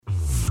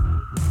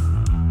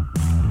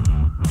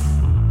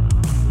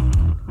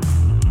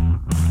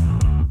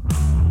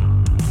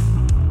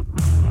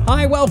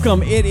Hi,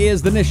 welcome. It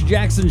is the Nish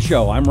Jackson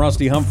Show. I'm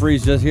Rusty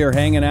Humphreys, just here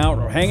hanging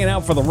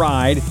out for the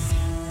ride.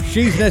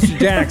 She's Nish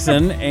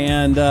Jackson,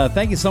 and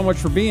thank you so much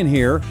for being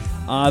here.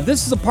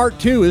 This is a part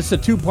two. This is a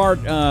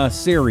two-part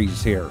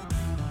series here.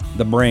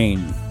 The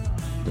brain,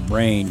 the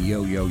brain.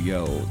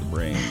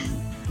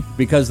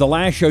 Because the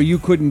last show, you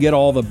couldn't get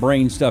all the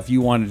brain stuff you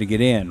wanted to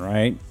get in,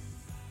 right?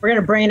 We're going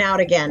to brain out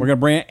again.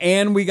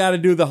 And we got to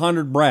do the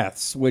 100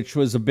 breaths, which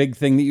was a big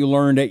thing that you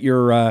learned at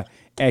your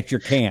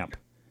camp.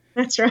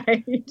 That's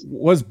right.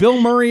 Was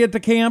Bill Murray at the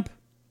camp?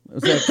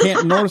 Was that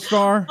Camp North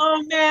Star?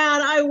 Oh,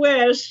 man, I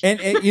wish. And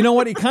you know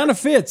what? It kind of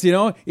fits,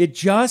 It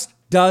just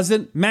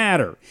doesn't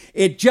matter.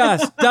 It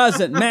just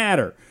doesn't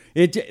matter.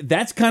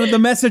 That's kind of the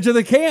message of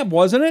the camp,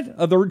 wasn't it?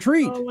 Of the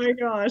retreat. Oh, my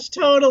gosh,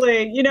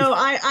 totally.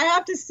 I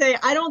have to say,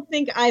 I don't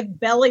think I've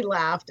belly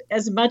laughed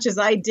as much as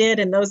I did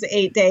in those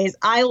 8 days.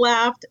 I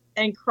laughed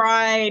and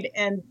cried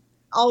and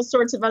all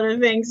sorts of other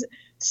things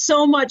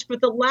so much,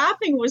 but the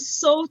laughing was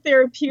so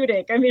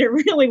therapeutic. I mean, it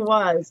really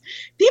was.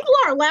 People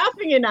aren't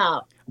laughing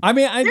enough. I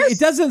mean, it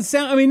doesn't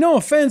sound, I mean, no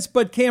offense,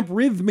 but Camp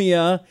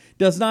Rhythmia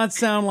does not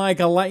sound like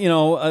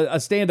a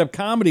stand-up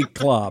comedy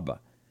club.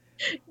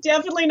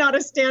 Definitely not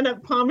a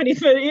stand-up comedy,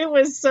 but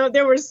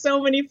there were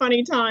so many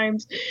funny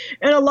times.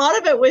 And a lot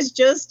of it was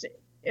just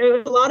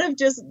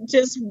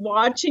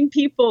watching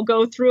people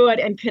go through it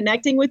and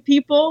connecting with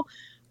people.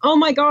 Oh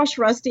my gosh,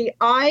 Rusty,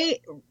 I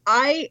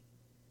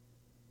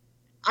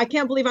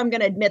can't believe I'm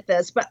going to admit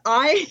this, but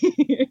I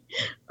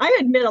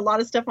admit a lot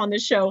of stuff on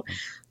this show.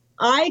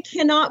 I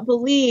cannot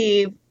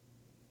believe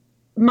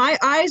my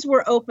eyes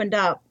were opened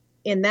up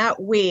in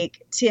that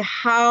week to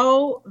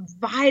how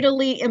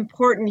vitally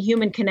important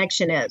human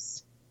connection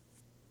is.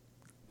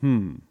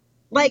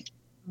 Like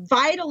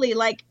vitally,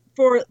 like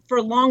for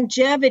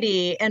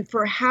longevity and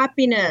for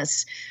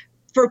happiness,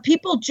 for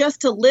people just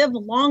to live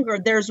longer.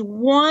 There's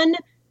one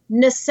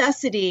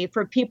necessity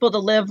for people to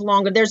live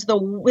longer. There's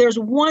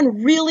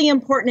one really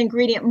important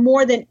ingredient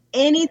more than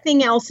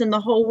anything else in the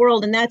whole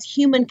world, and that's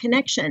human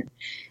connection.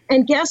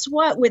 And guess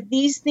what? With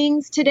these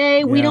things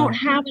today, we don't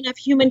have enough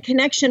human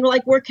connection.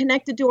 Like, we're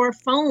connected to our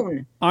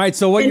phone. All right,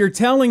 so what you're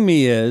telling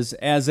me is,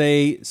 as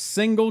a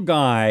single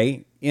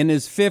guy in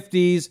his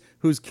 50s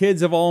whose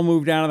kids have all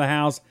moved out of the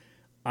house,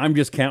 I'm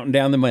just counting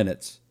down the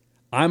minutes.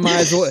 I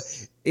might as well.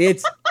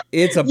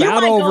 It's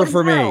about over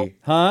for me.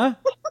 Huh?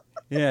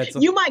 Yeah,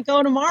 you might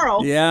go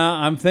tomorrow. Yeah,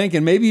 I'm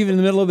thinking maybe even in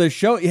the middle of this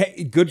show.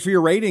 Hey, good for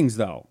your ratings,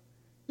 though.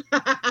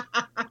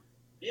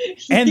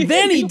 And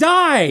then he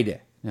died.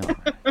 No.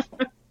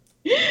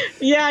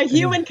 Yeah,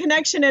 human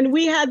connection. And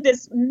we had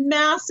this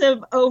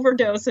massive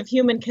overdose of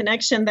human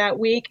connection that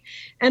week.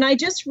 And I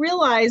just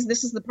realized,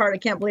 this is the part I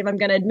can't believe I'm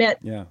going to admit,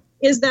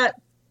 is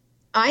that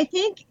I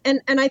think,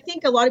 and I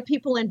think a lot of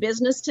people in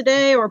business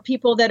today, or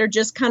people that are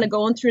just kind of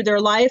going through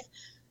their life,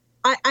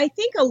 I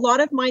think a lot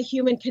of my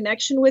human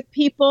connection with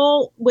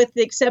people, with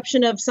the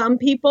exception of some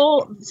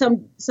people,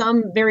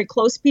 some very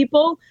close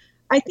people,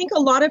 I think a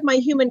lot of my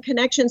human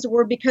connections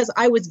were because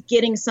I was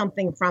getting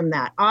something from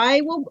that.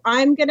 I'm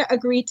going to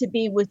agree to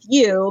be with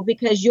you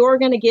because you're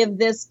going to give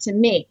this to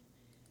me.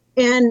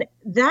 And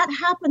that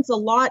happens a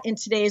lot in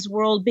today's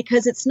world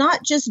because it's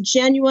not just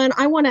genuine,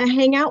 I want to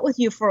hang out with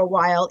you for a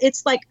while.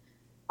 It's like,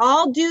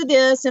 I'll do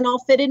this and I'll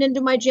fit it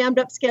into my jammed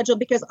up schedule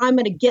because I'm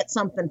going to get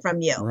something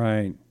from you.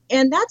 Right.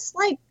 And that's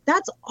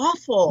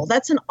awful.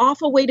 That's an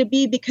awful way to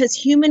be, because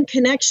human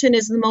connection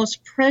is the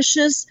most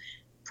precious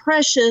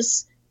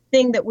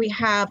thing that we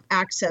have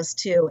access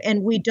to.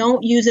 And we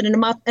don't use it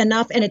enough,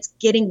 and it's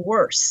getting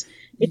worse.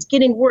 It's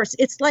getting worse.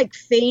 It's like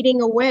fading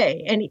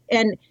away,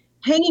 and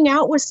hanging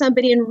out with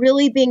somebody and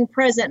really being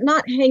present,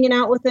 not hanging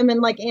out with them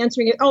and like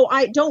answering it. Oh,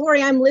 don't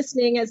worry, I'm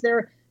listening as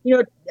they're,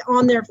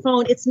 on their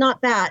phone. It's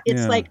not that.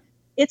 It's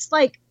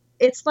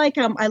like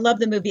I love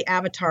the movie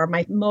Avatar.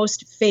 My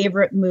most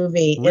favorite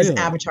movie is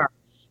Avatar.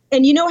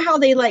 And you know how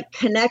they like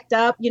connect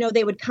up,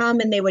 they would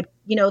come and they would,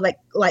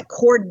 like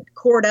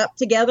cord up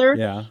together.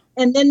 Yeah.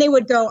 And then they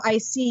would go, I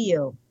see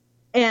you.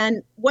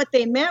 And what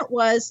they meant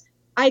was,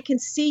 I can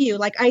see you.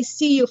 Like, I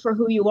see you for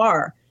who you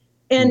are.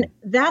 And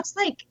that's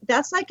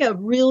like a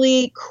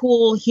really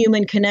cool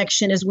human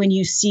connection, is when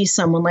you see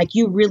someone, like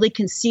you really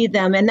can see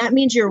them. And that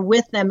means you're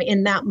with them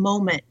in that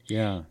moment.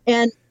 Yeah.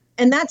 And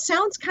that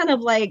sounds kind of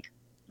like,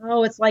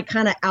 oh, it's like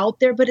kind of out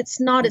there, but it's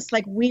not. It's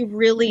like, we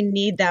really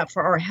need that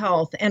for our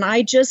health. And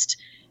I just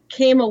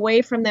came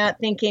away from that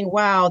thinking,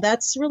 wow,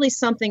 that's really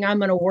something I'm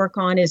going to work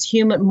on, is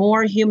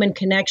more human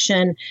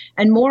connection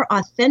and more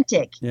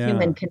authentic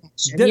human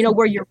connection,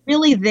 where you're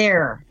really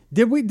there.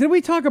 Did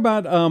we talk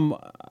about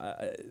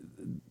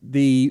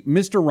the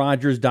Mr.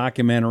 Rogers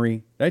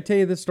documentary? Did I tell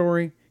you this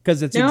story?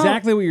 Because it's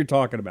exactly what you're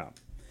talking about.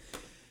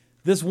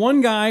 This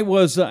one guy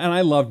was, and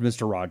I loved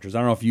Mr. Rogers. I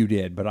don't know if you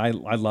did, but I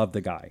loved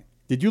the guy.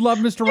 Did you love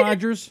Mr.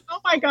 Rogers?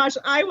 Oh my gosh,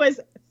 I was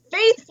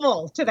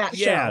faithful to that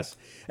show. Yes.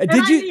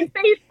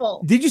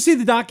 Faithful. Did you see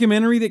the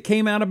documentary that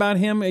came out about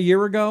him a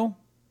year ago?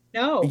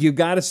 No. You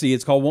got to see.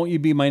 It's called Won't You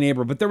Be My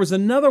Neighbor? But there was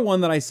another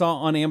one that I saw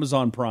on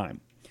Amazon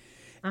Prime.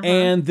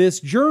 And this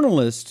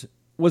journalist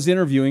was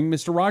interviewing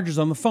Mr. Rogers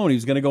on the phone. He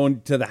was going to go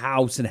into the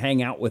house and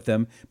hang out with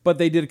them, but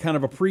they did kind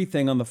of a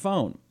pre-thing on the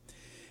phone.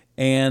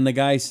 And the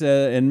guy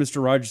said, and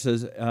Mr. Rogers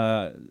says,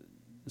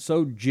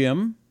 so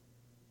Jim,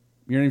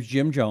 your name's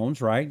Jim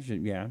Jones, right?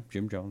 Yeah,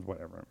 Jim Jones,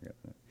 whatever.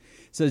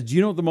 Says, do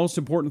you know what the most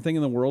important thing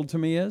in the world to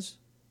me is?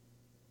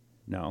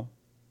 No.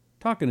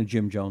 Talking to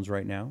Jim Jones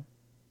right now.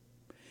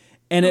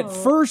 And at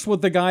first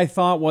what the guy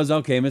thought was,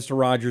 okay, Mr.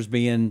 Rogers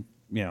being,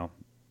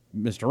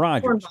 Mr.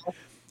 Rogers.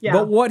 Yeah.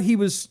 But what he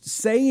was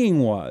saying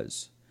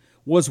was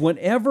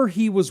whenever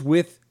he was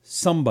with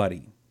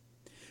somebody,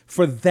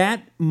 for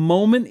that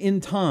moment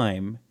in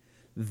time,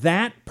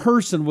 that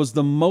person was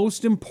the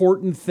most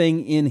important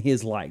thing in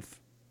his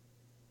life.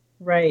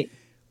 Right.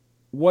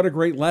 What a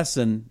great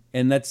lesson.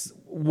 And that's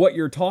what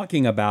you're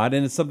talking about.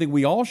 And it's something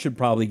we all should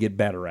probably get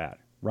better at,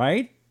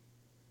 right?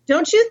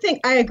 Don't you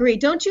think, I agree,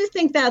 don't you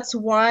think that's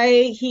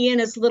why he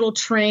and his little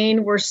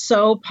train were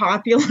so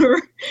popular?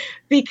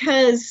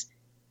 Because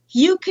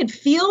you could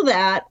feel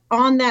that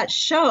on that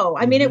show.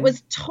 I mean, it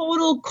was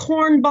total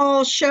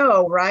cornball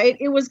show, right?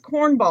 It was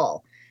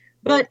cornball.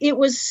 But it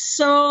was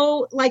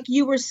so, like,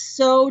 you were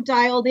so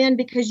dialed in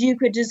because you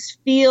could just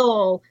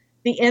feel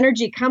the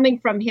energy coming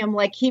from him,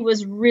 like he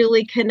was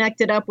really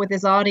connected up with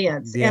his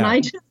audience. Yeah. And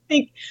I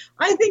think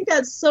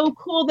that's so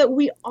cool that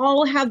we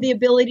all have the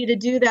ability to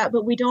do that,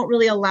 but we don't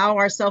really allow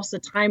ourselves the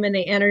time and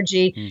the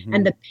energy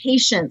and the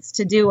patience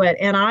to do it.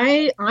 And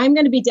I'm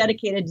going to be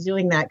dedicated to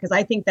doing that because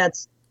I think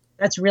that's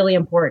really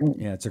important.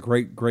 Yeah, it's a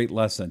great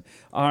lesson.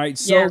 All right,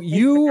 so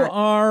you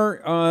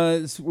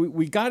are,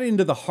 we got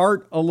into the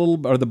heart a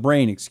little, or the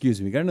brain, excuse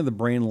me. We got into the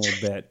brain a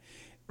little bit.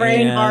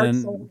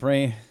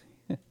 Brain.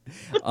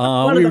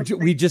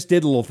 We just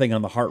did a little thing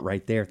on the heart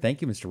right there.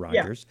 Thank you, Mr.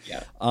 Rogers.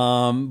 Yeah.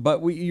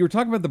 But you were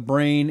talking about the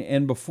brain,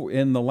 and before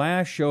in the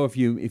last show, if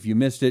you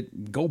missed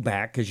it, go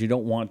back because you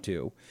don't want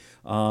to.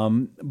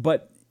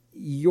 But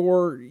you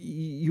were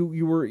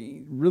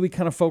really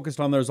kind of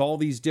focused on there's all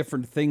these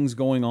different things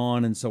going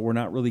on, and so we're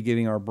not really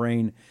giving our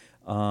brain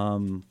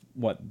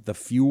the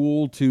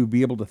fuel to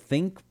be able to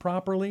think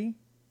properly.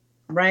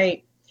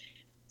 Right.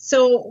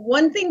 So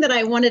one thing that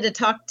I wanted to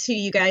talk to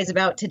you guys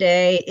about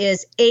today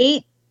is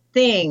 8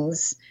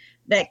 things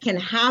that can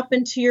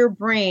happen to your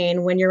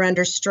brain when you're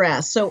under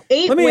stress. So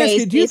 8 ways. Let me ask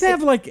you, do you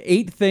have like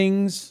 8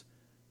 things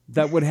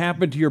that would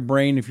happen to your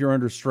brain if you're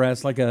under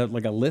stress, like a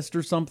list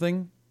or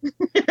something? Thank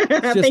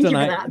you for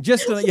that.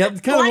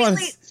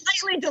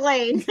 Slightly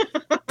delayed.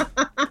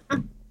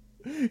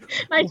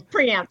 Nice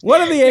preamp.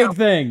 What are the 8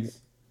 things?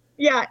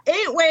 Yeah, 8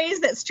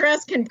 ways that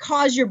stress can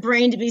cause your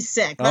brain to be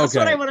sick. That's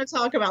what I want to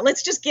talk about.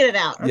 Let's just get it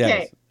out. Okay.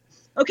 Yes.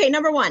 Okay,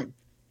 number 1.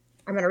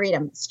 I'm going to read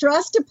them.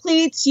 Stress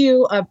depletes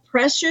you of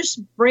precious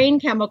brain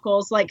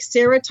chemicals like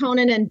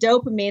serotonin and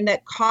dopamine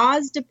that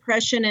cause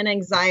depression and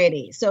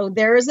anxiety. So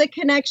there is a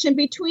connection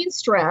between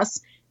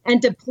stress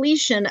and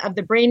depletion of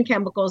the brain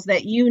chemicals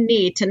that you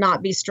need to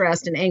not be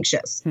stressed and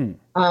anxious.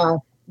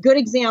 Good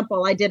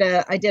example. I did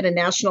a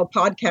national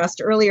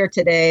podcast earlier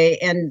today,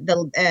 and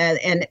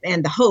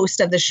the host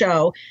of the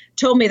show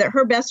told me that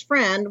her best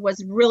friend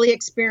was really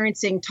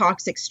experiencing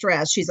toxic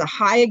stress. She's a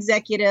high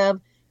executive,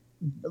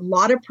 a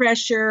lot of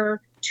pressure,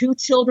 2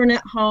 children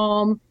at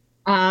home,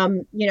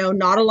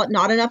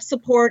 not enough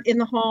support in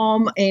the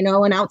home, and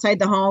outside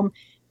the home.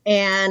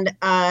 And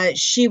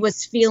she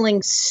was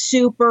feeling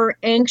super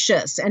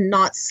anxious and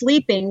not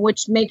sleeping,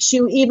 which makes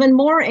you even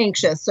more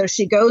anxious. So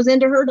she goes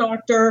into her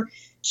doctor.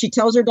 She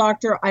tells her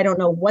doctor, I don't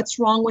know what's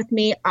wrong with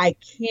me. I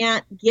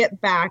can't get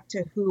back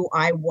to who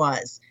I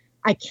was.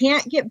 I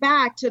can't get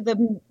back to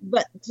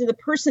the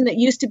person that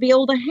used to be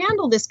able to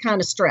handle this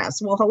kind of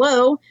stress. Well,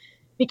 hello,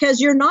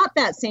 because you're not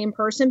that same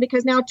person,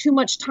 because now too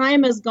much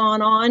time has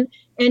gone on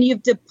and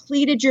you've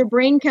depleted your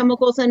brain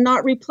chemicals and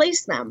not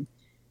replaced them.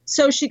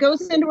 So she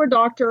goes into her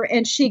doctor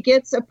and she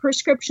gets a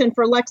prescription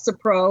for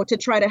Lexapro to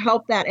try to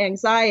help that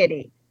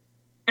anxiety.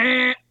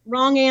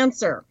 Wrong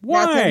answer.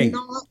 Why?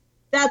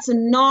 That's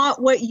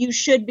not what you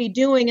should be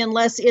doing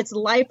unless it's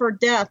life or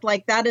death.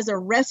 Like that is a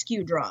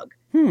rescue drug.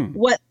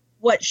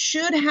 What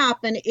should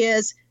happen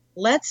is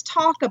let's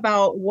talk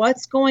about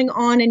what's going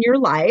on in your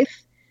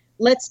life.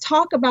 Let's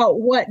talk about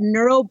what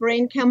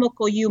neurobrain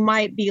chemical you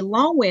might be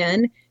low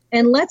in,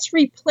 and let's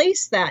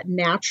replace that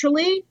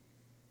naturally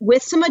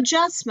with some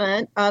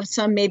adjustment of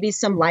maybe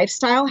some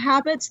lifestyle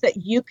habits that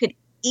you could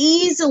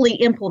easily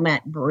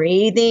implement.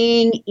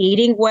 Breathing,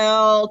 eating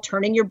well,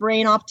 turning your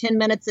brain off 10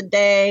 minutes a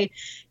day,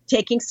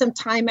 taking some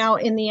time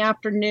out in the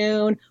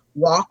afternoon,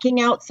 walking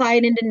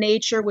outside into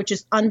nature, which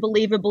is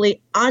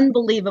unbelievably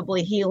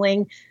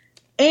healing.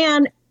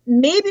 And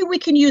maybe we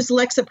can use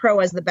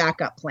Lexapro as the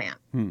backup plan.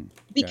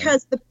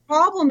 Because the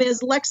problem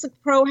is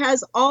Lexapro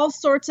has all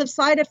sorts of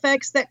side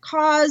effects that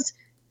cause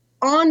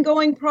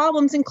ongoing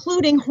problems,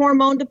 including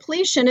hormone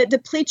depletion. It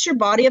depletes your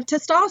body of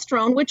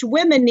testosterone, which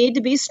women need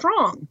to be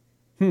strong,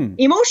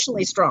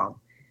 emotionally strong.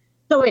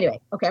 So anyway,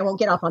 okay, I won't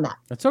get off on that.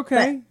 That's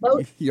okay.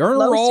 You're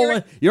on a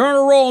roll. You're on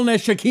a roll,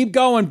 Nisha. Keep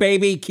going,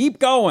 baby. Keep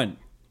going.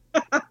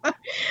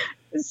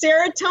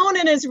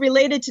 Serotonin is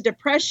related to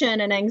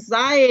depression and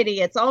anxiety.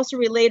 It's also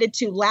related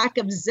to lack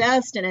of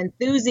zest and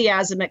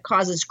enthusiasm. It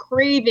causes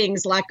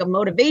cravings, lack of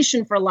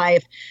motivation for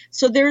life.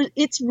 So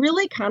it's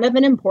really kind of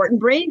an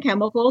important brain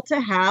chemical to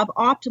have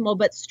optimal,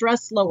 but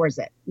stress lowers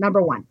it,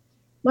 number one.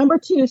 Number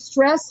two,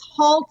 stress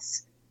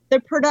halts the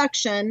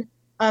production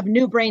of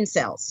new brain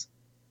cells.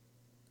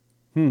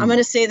 I'm going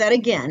to say that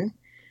again.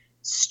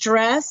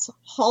 Stress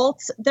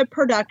halts the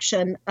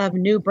production of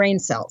new brain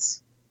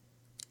cells.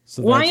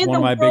 So that's one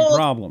of my big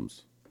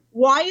problems.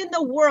 Why in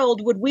the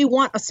world would we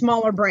want a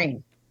smaller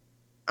brain?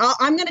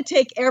 I'm going to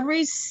take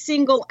every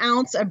single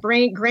ounce of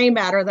gray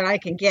matter that I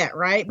can get,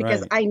 right?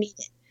 Because I need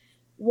it.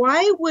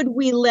 Why would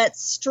we let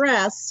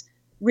stress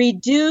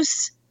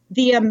reduce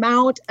the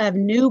amount of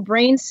new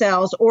brain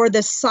cells or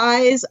the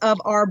size of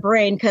our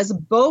brain? Because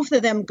both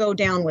of them go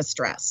down with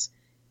stress.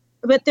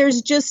 But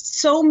there's just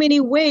so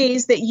many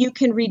ways that you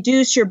can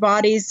reduce your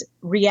body's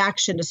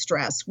reaction to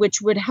stress,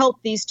 which would help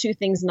these two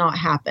things not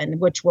happen,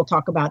 which we'll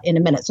talk about in a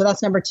minute. So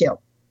that's number two.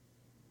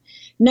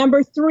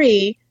 Number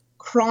three,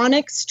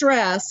 chronic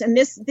stress. And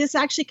this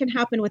actually can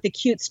happen with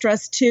acute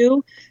stress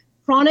too.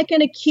 Chronic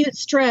and acute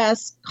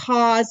stress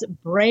cause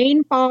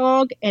brain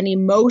fog and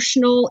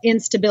emotional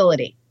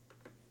instability.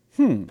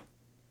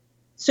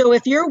 So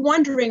if you're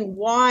wondering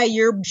why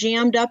you're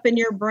jammed up in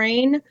your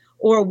brain,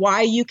 or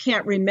why you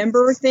can't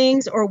remember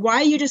things, or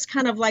why you just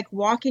kind of like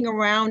walking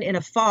around in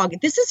a fog.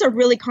 This is a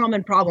really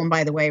common problem,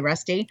 by the way,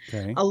 Rusty.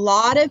 Okay. A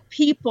lot of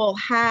people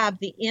have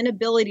the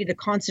inability to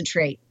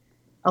concentrate.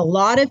 A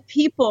lot of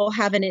people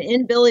have an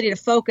inability to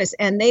focus,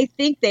 and they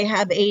think they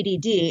have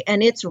ADD,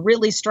 and it's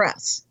really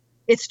stress.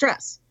 It's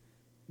stress.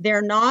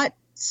 They're not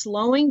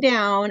slowing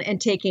down and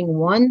taking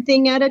one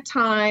thing at a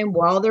time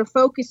while they're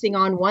focusing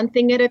on one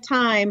thing at a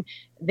time.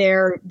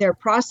 They're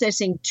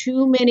processing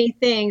too many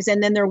things,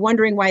 and then they're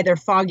wondering why they're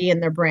foggy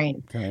in their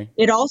brain. Okay.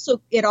 It also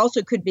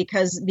could be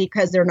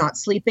because they're not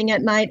sleeping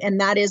at night,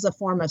 and that is a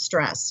form of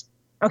stress.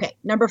 Okay,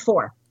 number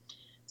four,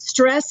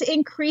 stress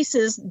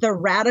increases the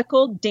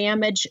radical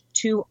damage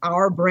to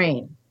our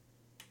brain.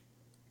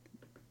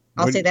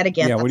 I'll say that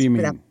again. Yeah, what do you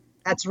mean?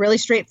 That's really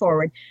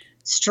straightforward.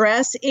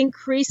 Stress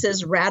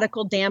increases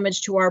radical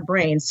damage to our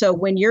brain. So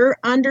when you're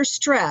under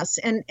stress,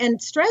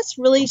 and stress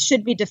really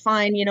should be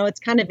defined,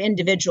 it's kind of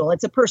individual.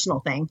 It's a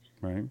personal thing.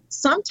 Right.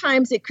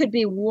 Sometimes it could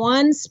be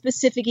one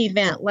specific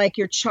event, like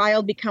your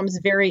child becomes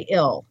very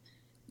ill.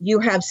 You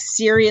have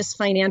serious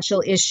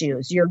financial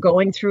issues. You're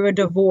going through a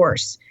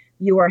divorce.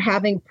 You are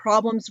having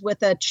problems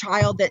with a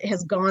child that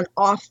has gone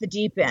off the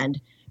deep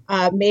end.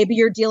 Maybe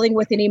you're dealing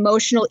with an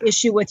emotional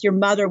issue with your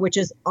mother, which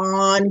is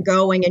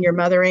ongoing, and your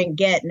mother ain't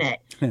getting it.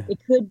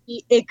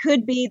 It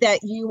could be that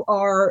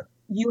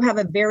you have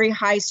a very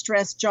high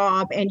stress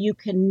job and you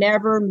can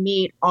never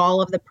meet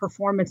all of the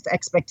performance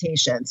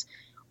expectations.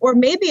 Or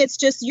maybe it's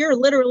just you're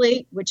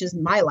literally, which is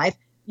my life,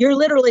 you're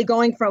literally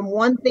going from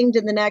one thing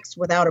to the next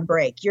without a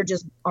break. You're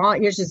just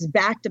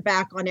back to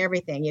back on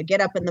everything. You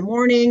get up in the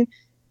morning,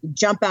 you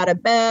jump out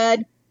of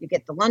bed, you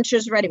get the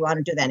lunches ready. Well, I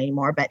don't do that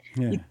anymore, but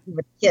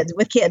with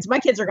kids, my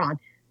kids are gone.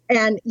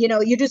 And,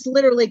 you're just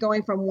literally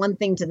going from one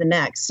thing to the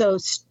next. So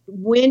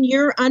when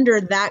you're under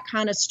that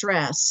kind of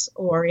stress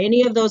or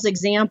any of those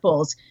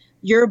examples,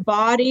 your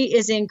body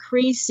is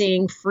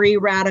increasing free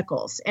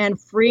radicals,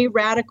 and free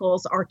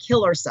radicals are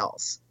killer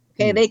cells.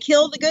 Okay. They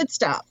kill the good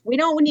stuff. We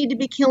don't need to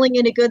be killing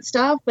any good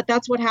stuff, but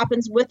that's what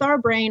happens with our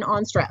brain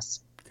on stress.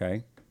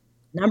 Okay.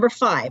 Number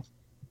five,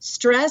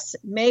 stress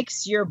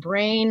makes your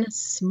brain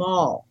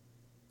small.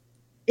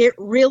 It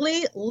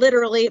really,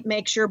 literally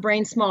makes your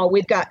brain small.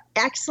 We've got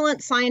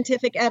excellent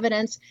scientific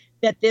evidence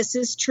that this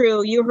is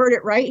true. You heard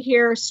it right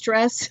here.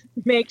 Stress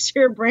makes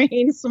your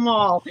brain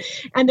small.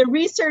 And the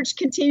research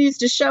continues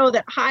to show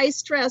that high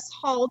stress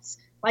halts,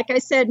 like I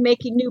said,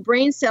 making new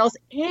brain cells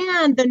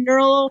and the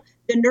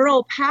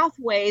neural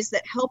pathways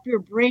that help your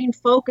brain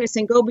focus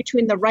and go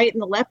between the right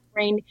and the left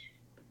brain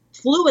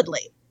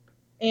fluidly.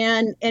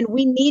 And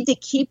we need to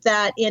keep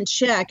that in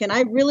check. And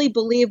I really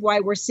believe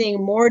why we're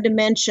seeing more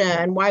dementia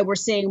and why we're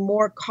seeing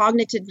more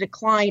cognitive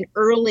decline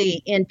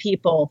early in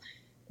people.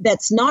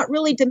 That's not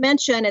really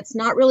dementia and it's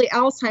not really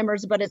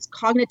Alzheimer's, but it's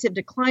cognitive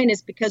decline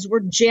is because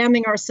we're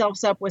jamming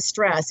ourselves up with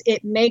stress.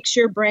 It makes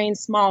your brain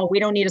small. We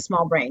don't need a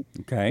small brain.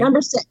 Okay. Number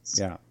six.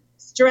 Yeah.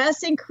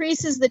 Stress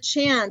increases the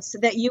chance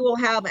that you will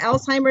have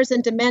Alzheimer's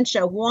and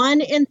dementia.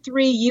 1 in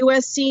 3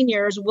 U.S.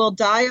 seniors will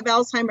die of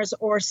Alzheimer's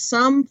or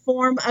some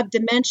form of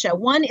dementia.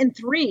 1 in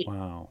 3.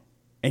 Wow.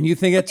 And you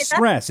think it's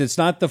stress. It's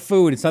not the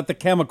food. It's not the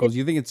chemicals.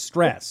 You think it's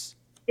stress.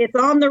 It's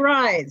on the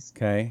rise.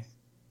 Okay.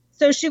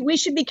 So we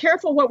should be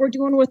careful what we're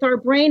doing with our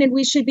brain, and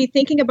we should be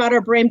thinking about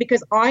our brain,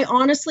 because I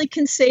honestly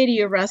can say to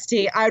you,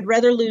 Rusty, I'd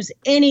rather lose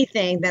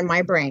anything than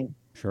my brain.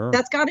 Sure.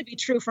 That's got to be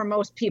true for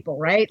most people,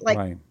 right?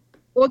 Right.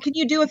 What can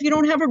you do if you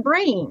don't have a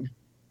brain?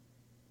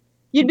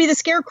 You'd be the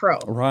scarecrow.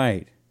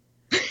 Right.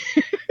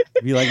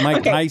 Be like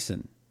Mike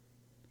Tyson.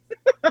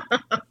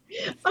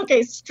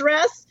 Okay,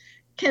 stress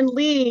can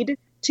lead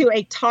to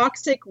a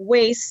toxic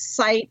waste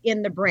site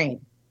in the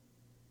brain.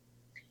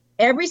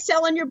 Every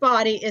cell in your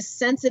body is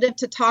sensitive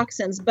to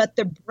toxins, but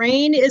the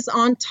brain is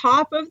on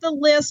top of the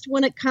list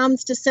when it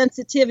comes to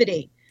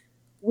sensitivity.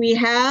 We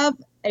have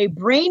a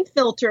brain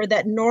filter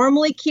that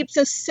normally keeps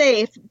us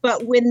safe,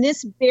 but when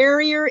this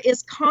barrier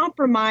is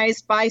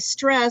compromised by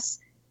stress,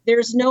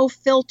 there's no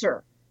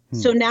filter.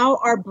 So now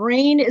our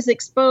brain is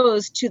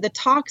exposed to the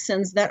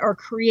toxins that are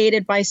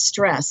created by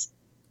stress.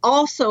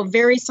 Also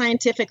very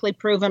scientifically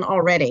proven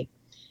already.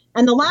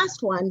 And the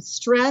last one,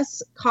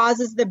 stress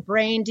causes the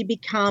brain to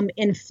become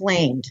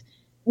inflamed.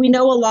 We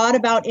know a lot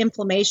about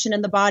inflammation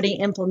in the body.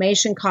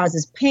 Inflammation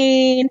causes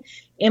pain.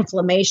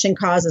 Inflammation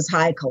causes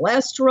high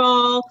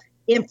cholesterol.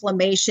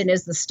 Inflammation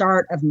is the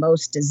start of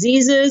most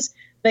diseases.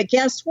 But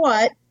guess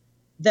what?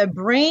 The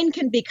brain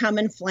can become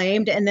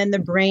inflamed, and then the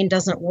brain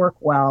doesn't work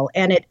well.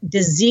 And it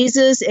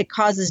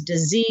causes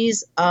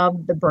disease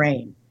of the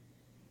brain.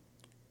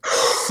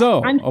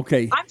 So,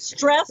 okay. I'm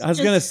stressed. I was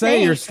going to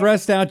say, you're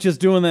stressed out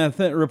just doing that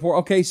report.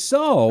 Okay,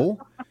 so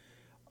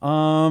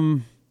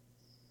I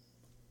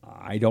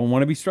don't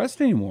want to be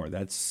stressed anymore.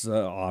 That's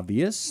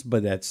obvious,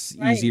 but that's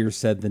easier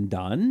said than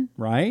done,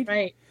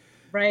 right?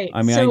 Right.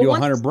 I mean, I do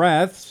 100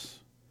 breaths.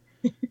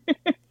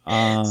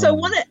 So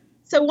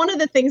one of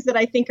the things that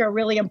I think are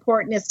really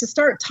important is to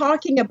start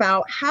talking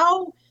about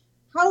how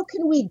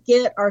can we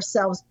get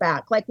ourselves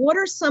back? Like, what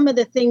are some of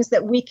the things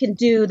that we can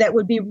do that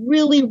would be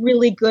really,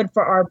 really good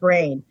for our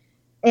brain?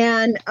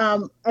 And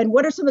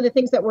what are some of the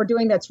things that we're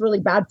doing that's really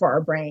bad for our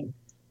brain?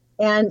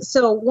 And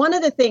so one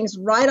of the things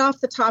right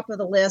off the top of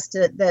the list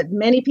that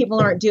many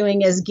people aren't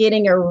doing is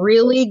getting a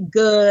really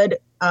good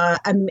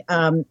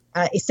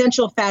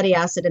essential fatty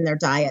acid in their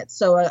diet.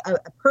 So a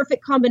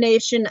perfect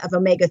combination of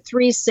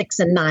omega-3, 6,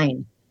 and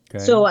 9.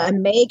 Okay. So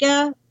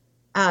omega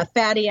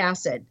fatty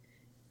acid.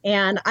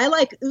 And I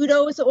like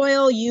Udo's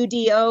oil,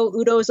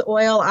 Udo's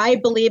oil. I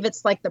believe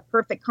it's like the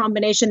perfect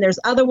combination. There's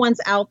other ones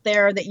out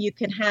there that you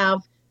can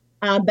have,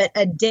 but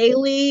a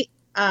daily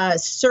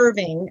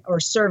serving or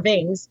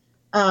servings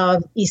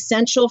of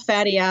essential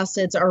fatty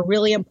acids are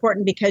really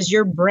important because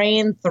your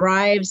brain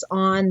thrives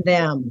on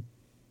them.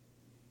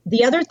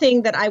 The other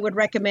thing that I would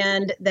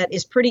recommend that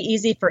is pretty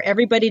easy for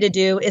everybody to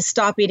do is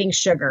stop eating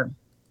sugar,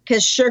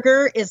 because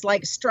sugar is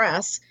like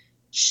stress.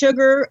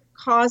 Sugar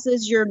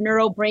causes your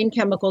neural brain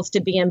chemicals to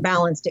be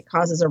imbalanced. It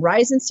causes a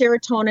rise in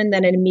serotonin,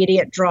 then an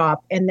immediate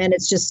drop, and then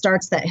it just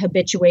starts that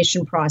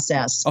habituation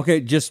process.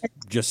 Okay, just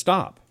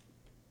stop.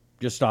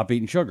 Just stop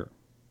eating sugar.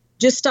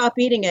 Just stop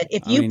eating it.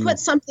 If you put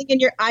something in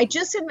your, I'm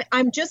just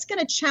going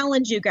to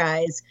challenge you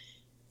guys.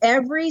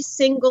 Every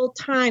single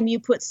time you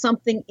put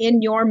something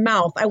in your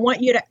mouth, I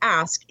want you to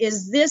ask,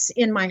 is this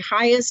in my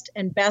highest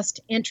and best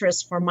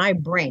interest for my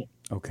brain?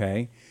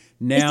 Okay.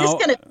 Now, is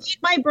this going to feed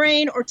my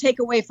brain or take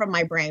away from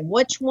my brain?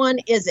 Which one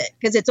is it?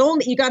 Because it's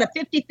only, you got a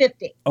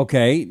 50-50.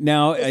 Okay.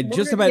 Now,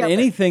 just about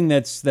anything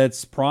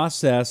that's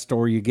processed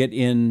or you get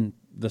in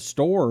the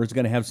store is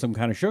going to have some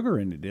kind of sugar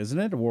in it, isn't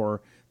it?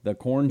 Or the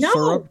corn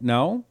syrup?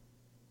 No?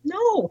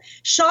 No.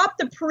 Shop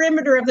the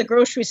perimeter of the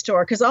grocery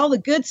store, because all the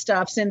good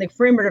stuff's in the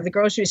perimeter of the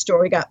grocery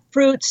store. We got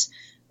fruits,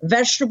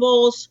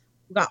 vegetables,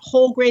 we got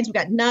whole grains, we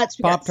got nuts,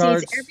 we got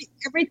seeds.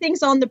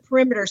 Everything's on the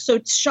perimeter. So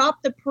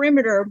shop the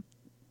perimeter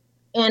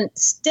and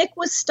stick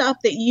with stuff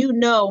that you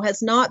know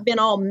has not been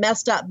all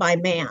messed up by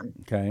man.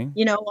 Okay.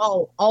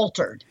 All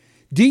altered.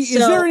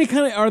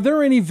 Are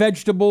there any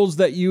vegetables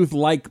that you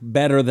like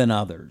better than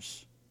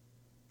others?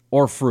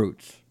 Or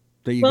fruits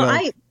that you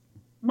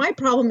my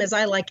problem is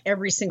I like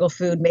every single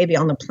food maybe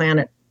on the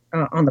planet,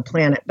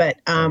 but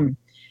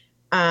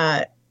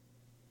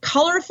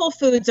colorful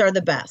foods are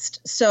the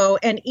best. So,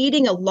 and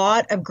eating a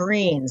lot of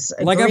greens.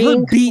 I've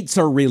heard beets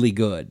are really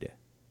good.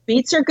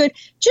 Beets are good.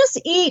 Just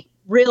eat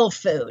real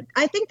food.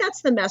 I think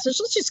that's the message.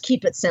 Let's just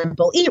keep it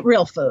simple. Eat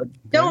real food.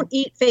 Okay. Don't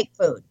eat fake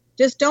food.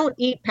 Just don't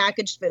eat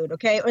packaged food,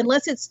 okay?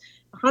 Unless it's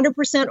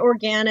 100%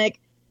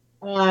 organic.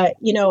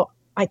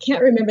 I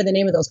can't remember the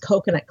name of those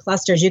coconut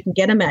clusters. You can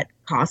get them at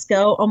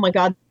Costco. Oh my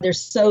God, they're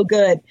so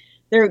good.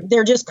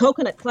 They're just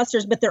coconut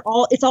clusters, but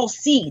it's all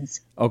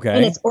seeds. Okay.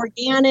 And it's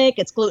organic,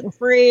 it's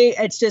gluten-free.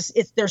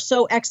 They're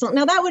so excellent.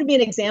 Now that would be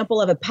an example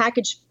of a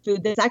packaged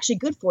food that's actually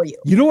good for you.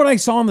 You know what I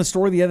saw in the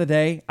store the other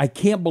day? I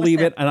can't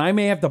believe it. And I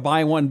may have to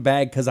buy one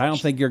bag because I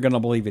don't think you're going to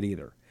believe it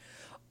either.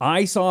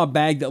 I saw a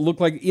bag that looked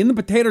like in the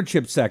potato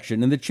chip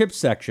section, in the chip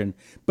section,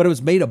 but it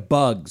was made of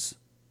bugs.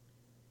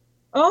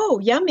 Oh,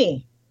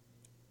 yummy.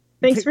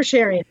 Thanks for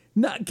sharing.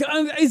 No,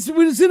 it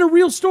was in a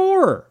real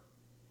store.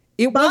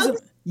 It wasn't.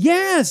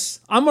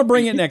 Yes. I'm going to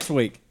bring it next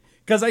week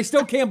because I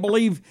still can't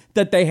believe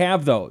that they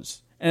have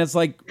those. And it's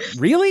like,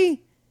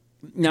 really?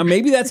 Now,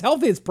 maybe that's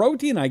healthy. It's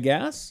protein, I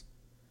guess.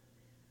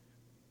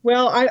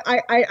 Well,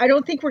 I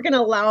don't think we're going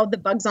to allow the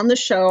bugs on the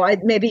show.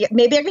 Maybe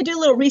I could do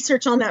a little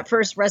research on that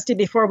first, Rusty,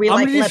 before we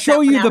I'm going to just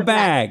show you the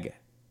bag.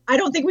 I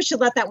don't think we should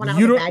let that one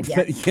out of the bag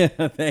yet.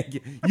 Yeah, thank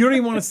you. You don't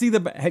even want to see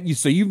the bag.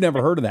 So you've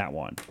never heard of that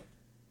one.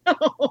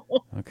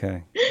 No.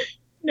 Okay.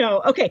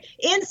 No. Okay.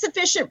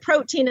 Insufficient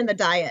protein in the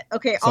diet.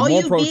 Okay. All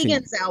you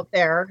vegans out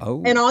there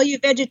and all you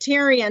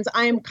vegetarians,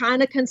 I am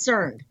kind of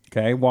concerned.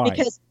 Okay. Why?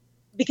 Because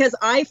because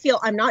I feel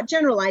I'm not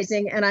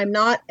generalizing and I'm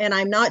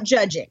not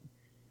judging.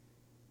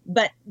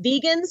 But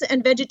vegans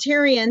and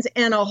vegetarians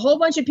and a whole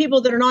bunch of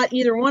people that are not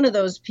either one of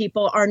those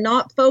people are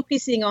not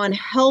focusing on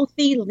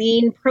healthy,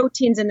 lean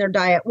proteins in their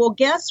diet. Well,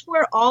 guess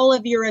where all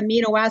of your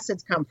amino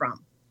acids come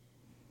from?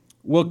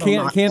 Well,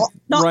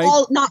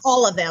 not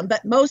all of them,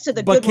 but most of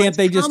the good ones. But can't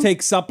they just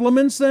take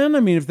supplements then? I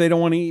mean, if they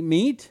don't want to eat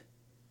meat?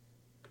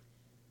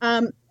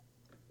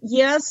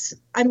 Yes.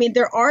 I mean,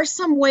 there are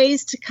some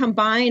ways to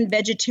combine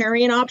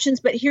vegetarian options,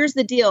 but here's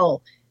the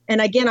deal. And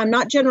again, I'm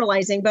not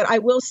generalizing, but I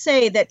will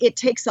say that it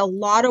takes a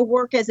lot of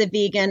work as a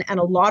vegan and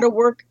a lot of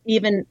work,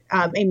 even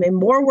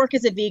more work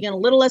as a vegan, a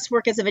little less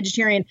work as a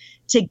vegetarian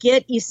to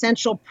get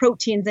essential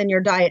proteins in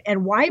your diet.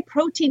 And why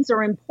proteins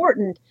are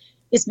important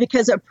is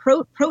because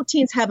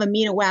proteins have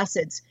amino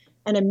acids,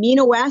 and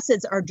amino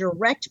acids are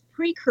direct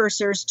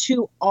precursors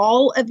to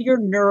all of your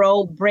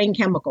neural brain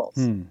chemicals.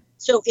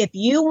 So if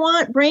you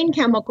want brain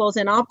chemicals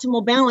in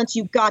optimal balance,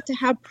 you've got to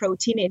have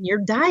protein in your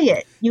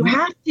diet. You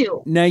have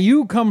to. Now,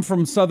 you come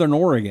from Southern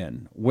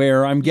Oregon,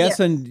 where I'm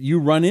guessing you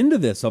run into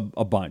this a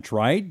bunch,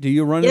 right? Do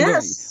you run into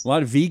a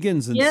lot of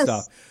vegans and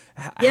stuff?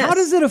 How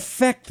does it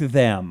affect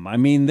them? I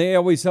mean, they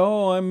always say,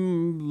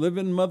 I'm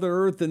living Mother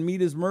Earth and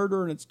meat is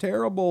murder and it's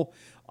terrible.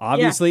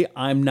 Obviously,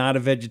 I'm not a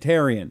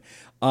vegetarian.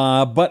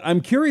 But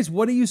I'm curious,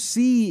 what do you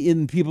see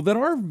in people that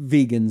are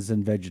vegans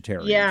and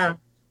vegetarians? Yeah.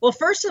 Well,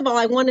 first of all,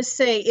 I want to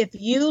say if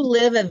you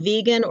live a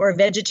vegan or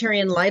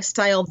vegetarian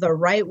lifestyle the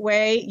right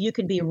way, you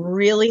can be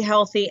really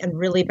healthy and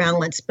really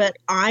balanced. But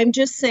I'm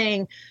just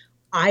saying,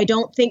 I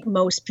don't think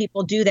most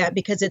people do that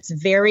because it's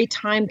very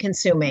time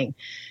consuming.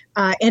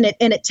 And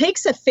it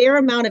takes a fair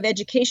amount of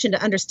education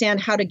to understand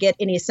how to get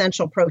an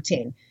essential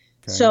protein.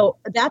 Okay. So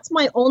that's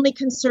my only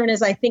concern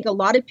is I think a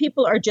lot of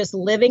people are just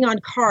living on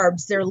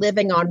carbs. They're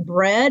living on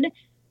bread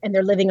and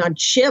they're living on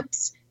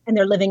chips and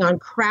they're living on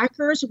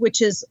crackers,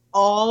 which is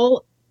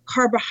all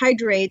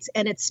carbohydrates,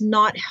 and it's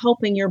not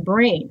helping your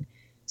brain.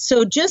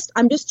 So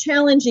I'm just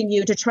challenging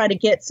you to try to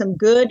get some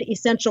good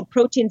essential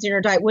proteins in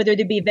your diet, whether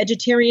they be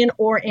vegetarian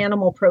or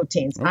animal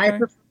proteins.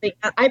 Okay.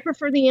 I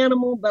prefer the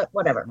animal, but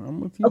whatever.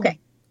 Okay.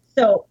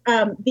 So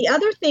the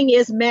other thing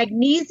is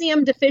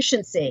magnesium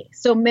deficiency.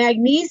 So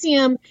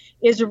magnesium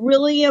is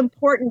really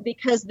important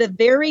because the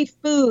very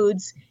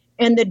foods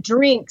and the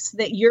drinks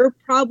that you're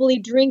probably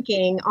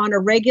drinking on a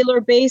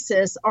regular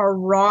basis are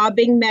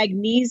robbing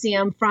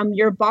magnesium from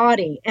your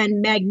body.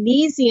 And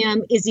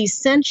magnesium is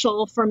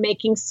essential for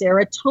making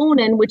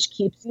serotonin, which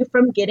keeps you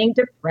from getting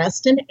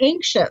depressed and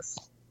anxious.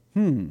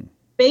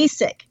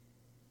 Basic.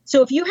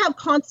 So if you have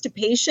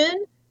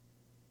constipation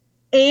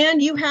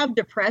and you have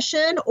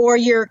depression, or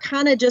you're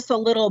kind of just a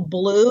little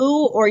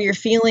blue, or you're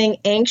feeling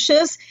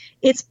anxious,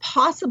 it's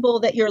possible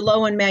that you're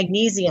low in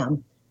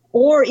magnesium.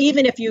 Or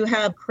even if you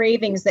have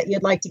cravings that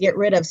you'd like to get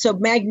rid of. So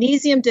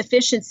magnesium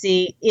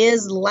deficiency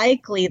is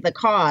likely the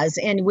cause,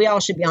 and we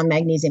all should be on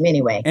magnesium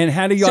anyway. And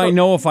how do I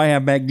know if I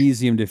have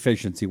magnesium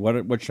deficiency?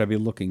 What should I be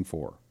looking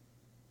for?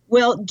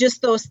 Well,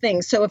 just those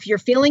things. So if you're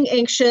feeling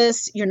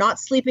anxious, you're not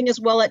sleeping as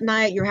well at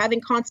night, you're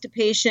having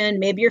constipation,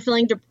 maybe you're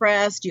feeling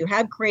depressed, you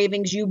have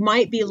cravings, you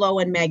might be low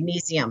in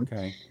magnesium.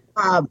 Okay.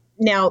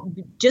 Now,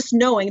 just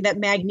knowing that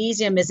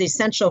magnesium is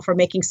essential for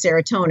making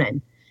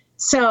serotonin.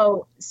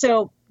 So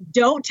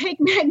don't take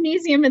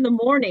magnesium in the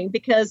morning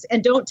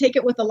and don't take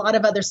it with a lot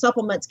of other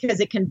supplements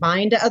because it can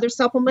bind to other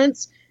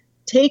supplements.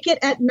 Take it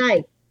at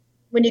night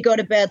when you go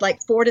to bed,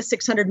 like 400 to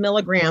 600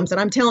 milligrams.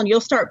 And I'm telling you,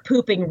 you'll start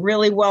pooping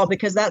really well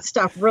because that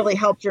stuff really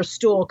helps your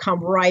stool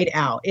come right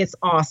out. It's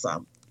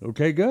awesome.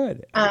 Okay,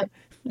 good.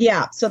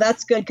 Yeah, so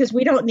that's good because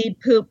we don't need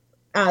poop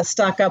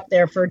stuck up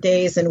there for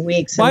days and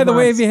weeks. By the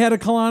way, have you had a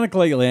colonic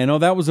lately? I know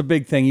that was a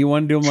big thing. You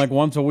want to do them like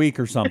once a week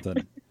or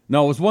something.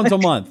 No, it was once a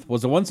month.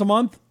 Was it once a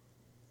month?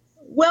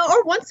 Well,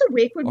 or once a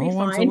week would be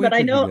fine, but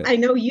I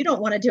know you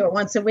don't want to do it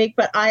once a week,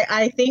 but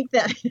I think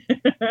that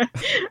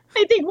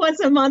I think once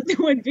a month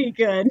would be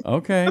good.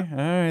 Okay, all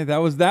right.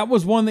 That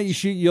was one that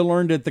you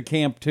learned at the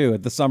camp too,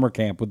 at the summer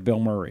camp with Bill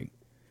Murray.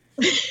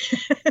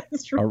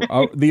 That's right.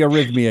 The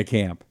arrhythmia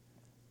camp.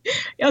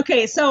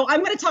 Okay, so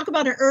I'm going to talk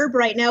about an herb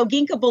right now,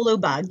 ginkgo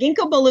biloba.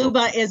 Ginkgo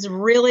biloba is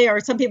really, or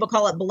some people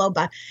call it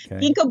biloba.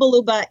 Okay. Ginkgo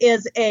biloba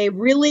is a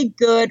really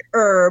good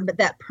herb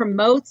that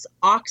promotes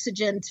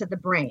oxygen to the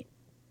brain.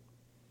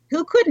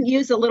 Who couldn't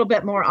use a little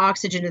bit more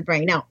oxygen in the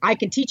brain? Now, I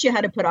can teach you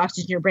how to put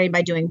oxygen in your brain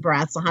by doing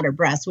breaths, 100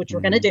 breaths, which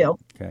we're going to do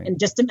in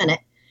just a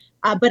minute.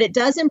 But it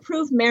does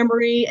improve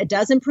memory. It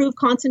does improve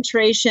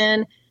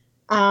concentration.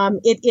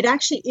 It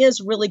actually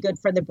is really good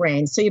for the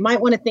brain. So you might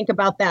want to think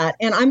about that.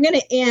 And I'm going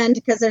to end,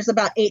 because there's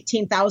about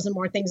 18,000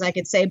 more things I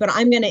could say, but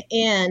I'm going to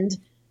end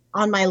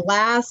on my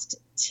last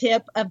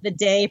tip of the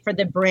day for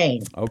the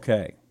brain.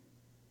 Okay.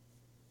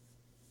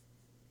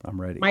 I'm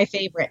ready. My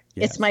favorite.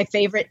 Yes. It's my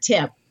favorite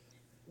tip.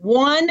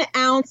 1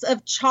 ounce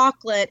of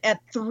chocolate at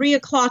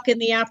 3:00 in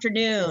the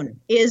afternoon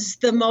is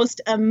the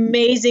most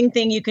amazing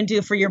thing you can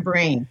do for your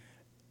brain.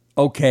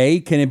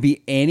 Okay. Can it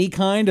be any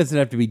kind? Does it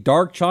have to be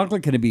dark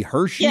chocolate? Can it be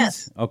Hershey's?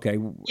 Yes. Okay.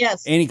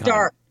 Yes. Any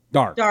kind.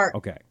 Dark. Dark.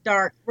 Okay.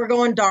 Dark. We're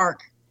going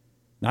dark.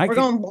 We're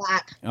going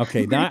black.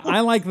 Okay, now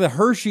I like the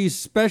Hershey's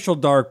Special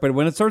Dark, but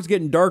when it starts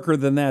getting darker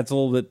than that, it's a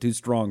little bit too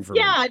strong for me.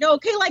 Yeah, no,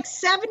 okay, like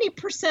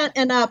 70%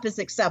 and up is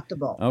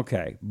acceptable.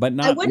 Okay, but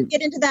not. I wouldn't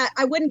get into that.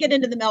 I wouldn't get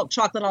into the milk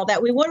chocolate and all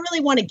that. We would really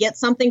want to get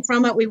something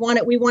from it. We want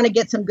to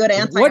get some good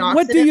antioxidants.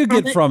 What do you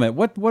get from it?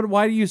 What?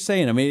 Why are you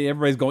saying? I mean,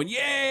 everybody's going,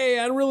 "Yay!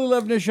 I really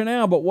love Nisha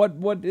now." But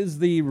what is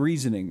the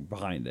reasoning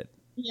behind it?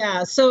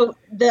 Yeah, so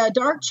the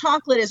dark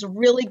chocolate is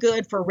really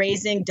good for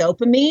raising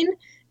dopamine.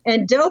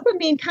 And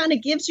dopamine kind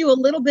of gives you a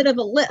little bit of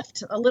a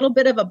lift, a little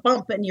bit of a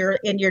bump in your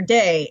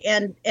day.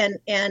 And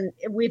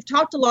we've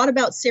talked a lot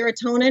about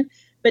serotonin,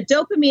 but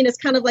dopamine is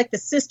kind of like the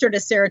sister to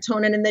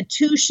serotonin, and the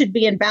two should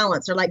be in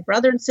balance. They're like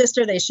brother and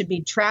sister. They should be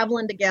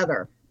traveling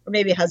together, or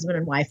maybe husband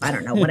and wife. I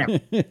don't know, whatever.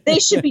 They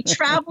should be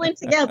traveling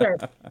together.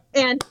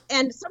 And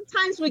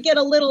sometimes we get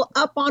a little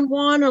up on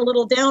one or a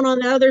little down on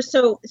the other.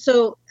 So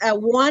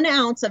 1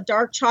 ounce of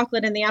dark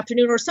chocolate in the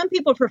afternoon, or some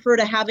people prefer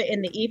to have it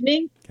in the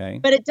evening. Okay.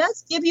 But it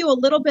does give you a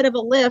little bit of a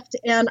lift.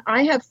 And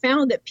I have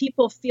found that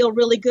people feel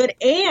really good,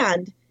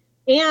 and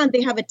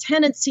they have a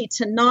tendency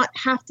to not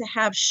have to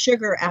have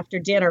sugar after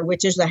dinner,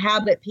 which is a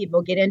habit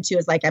people get into.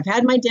 Is like, I've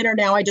had my dinner,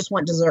 now I just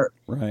want dessert.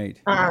 Right.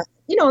 A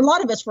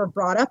lot of us were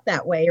brought up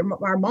that way.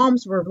 Our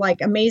moms were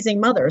like amazing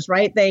mothers,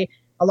 right?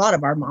 A lot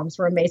of our moms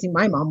were amazing.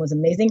 My mom was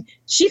amazing.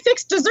 She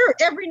fixed dessert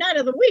every night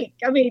of the week.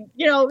 I mean,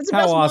 it was the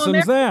best mom ever. How awesome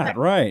is that?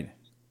 Right.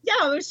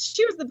 Yeah,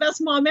 she was the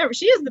best mom ever.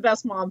 She is the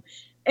best mom.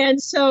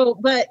 And so,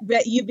 but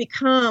you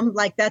become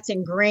like, that's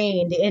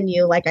ingrained in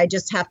you. Like, I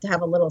just have to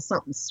have a little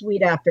something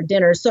sweet after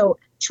dinner. So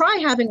try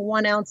having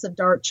 1 ounce of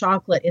dark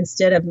chocolate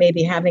instead of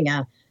maybe having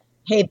a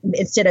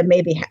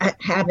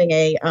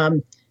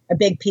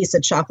big piece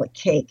of chocolate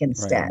cake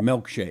instead. Right.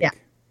 Milkshake. Yeah.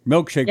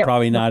 Milkshake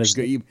probably not as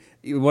good.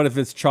 What if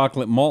it's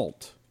chocolate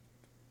malt?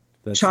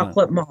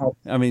 Malt.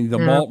 I mean, the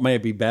malt may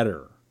be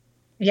better.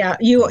 Yeah,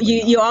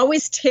 you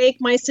always take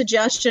my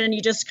suggestion and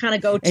you just kind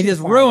of go too and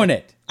just far. ruin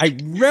it. I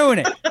ruin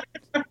it.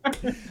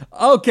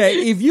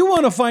 Okay, if you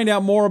want to find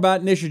out more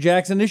about Nisha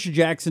Jackson,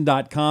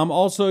 nishajackson.com.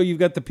 Also, you've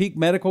got the Peak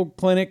Medical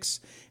Clinics,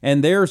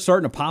 and they're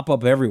starting to pop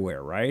up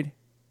everywhere, right?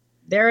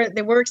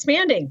 We're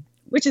expanding,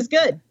 which is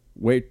good.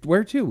 Wait,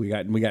 where to? We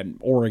got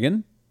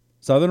Oregon,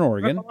 Southern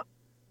Oregon.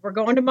 We're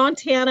going to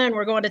Montana, and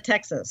we're going to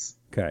Texas.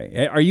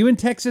 Okay. Are you in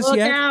Texas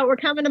yet? Yeah, we're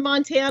coming to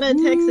Montana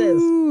and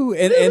Texas.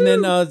 And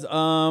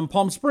then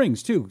Palm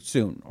Springs, too,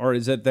 soon. Or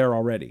is it there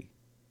already?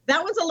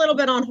 That one's a little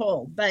bit on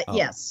hold, but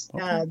yes,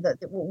 okay.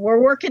 We're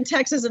working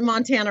Texas and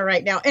Montana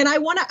right now. And I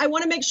want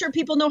to make sure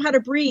people know how to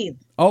breathe.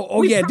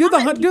 Yeah. Do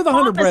the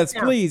 100 breaths,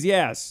 please.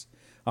 Yes.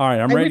 All right.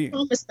 I'm ready.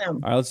 Promise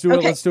them. All right. Let's do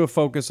it. Let's do a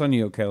focus on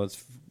you. Okay.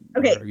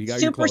 You got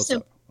super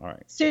simple. All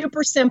right.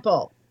 Super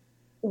simple.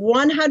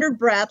 100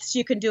 breaths.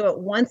 You can do it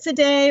once a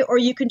day, or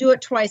you can do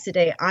it twice a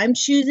day. I'm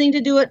choosing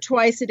to do it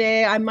twice a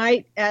day. I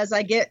might, as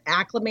I get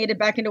acclimated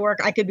back into work,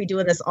 I could be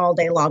doing this all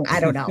day long. I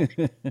don't know.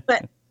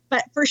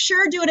 But for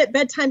sure, do it at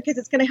bedtime, because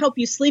it's going to help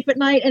you sleep at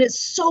night, and it's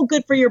so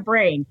good for your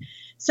brain.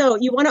 So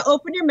you want to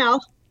open your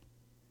mouth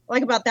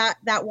like about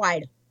that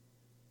wide.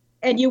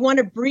 And you want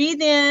to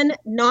breathe in,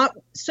 not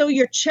so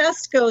your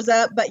chest goes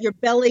up, but your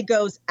belly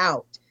goes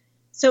out.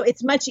 So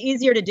it's much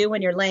easier to do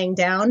when you're laying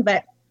down,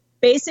 but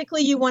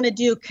basically, you want to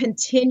do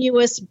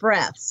continuous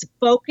breaths,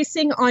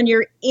 focusing on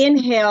your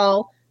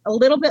inhale a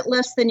little bit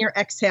less than your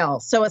exhale.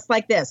 So it's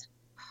like this.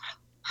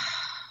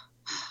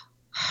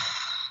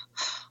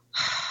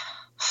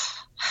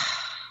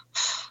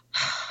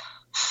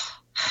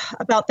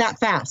 About that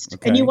fast.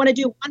 Okay. And you want to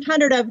do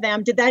 100 of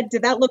them. Did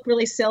that look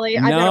really silly?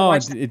 No,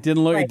 it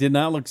didn't look. Right. It did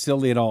not look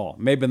silly at all.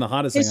 Maybe been the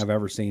hottest thing I've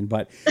ever seen,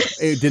 but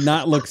it did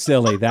not look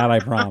silly. That I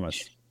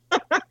promise.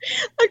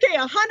 Okay,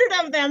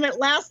 100 of them. It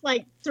lasts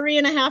like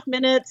 3.5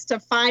 minutes to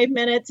 5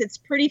 minutes. It's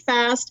pretty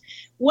fast.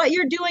 What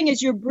you're doing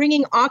is you're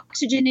bringing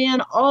oxygen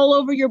in all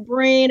over your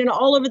brain and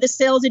all over the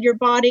cells in your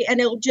body, and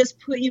it'll just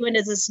put you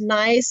into this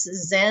nice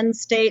Zen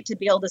state to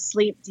be able to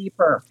sleep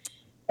deeper.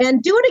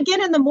 And do it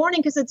again in the morning,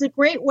 because it's a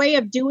great way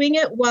of doing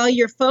it while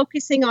you're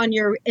focusing on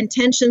your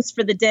intentions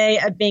for the day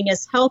of being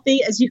as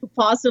healthy as you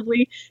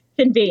possibly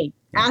can be.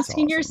 That's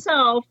asking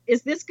yourself,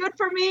 is this good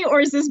for me or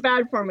is this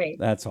bad for me?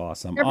 That's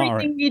awesome.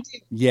 Everything you do.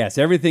 Yes,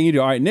 everything you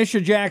do. All right,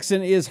 Nisha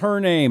Jackson is her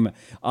name.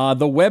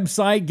 The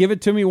website, give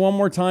it to me one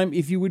more time,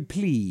 if you would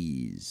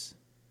please.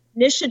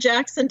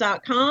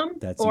 nishajackson.com.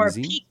 That's or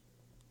easy.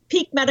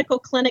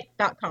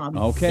 peakmedicalclinic.com.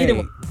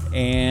 Okay.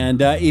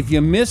 And if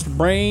you missed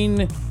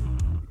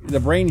the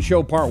Brain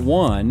Show Part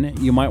 1,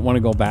 you might want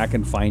to go back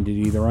and find it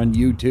either on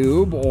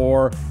YouTube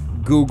or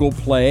Google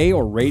Play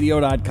or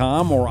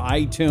radio.com or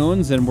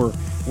iTunes, and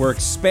we're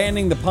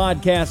expanding the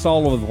podcast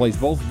all over the place,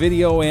 both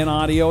video and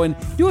audio. And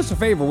do us a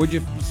favor, would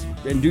you,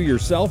 and do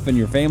yourself and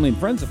your family and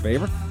friends a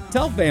favor,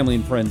 tell family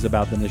and friends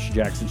about the Nisha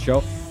Jackson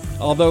Show.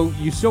 Although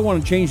you still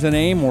want to change the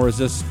name, or is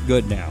this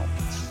good now?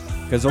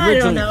 Because I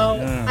don't know.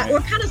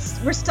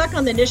 We're stuck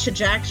on the Nisha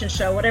Jackson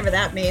Show, whatever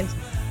that means.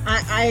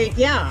 I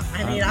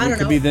don't know. It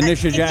could be the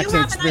Nisha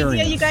Jackson Experience.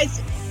 Experience. Idea, you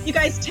guys, you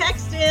guys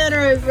text in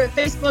or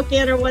Facebook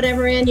in or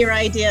whatever in your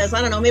ideas.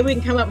 I don't know. Maybe we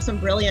can come up with some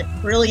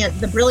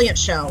the brilliant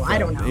show. I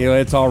don't know. Yeah,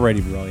 it's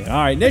already brilliant.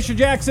 All right, Nisha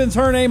Jackson's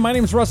her name. My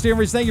name is Rusty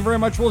Humphries. Thank you very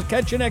much. We'll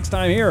catch you next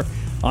time here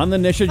on the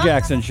Nisha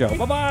Jackson Show.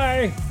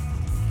 Bye-bye.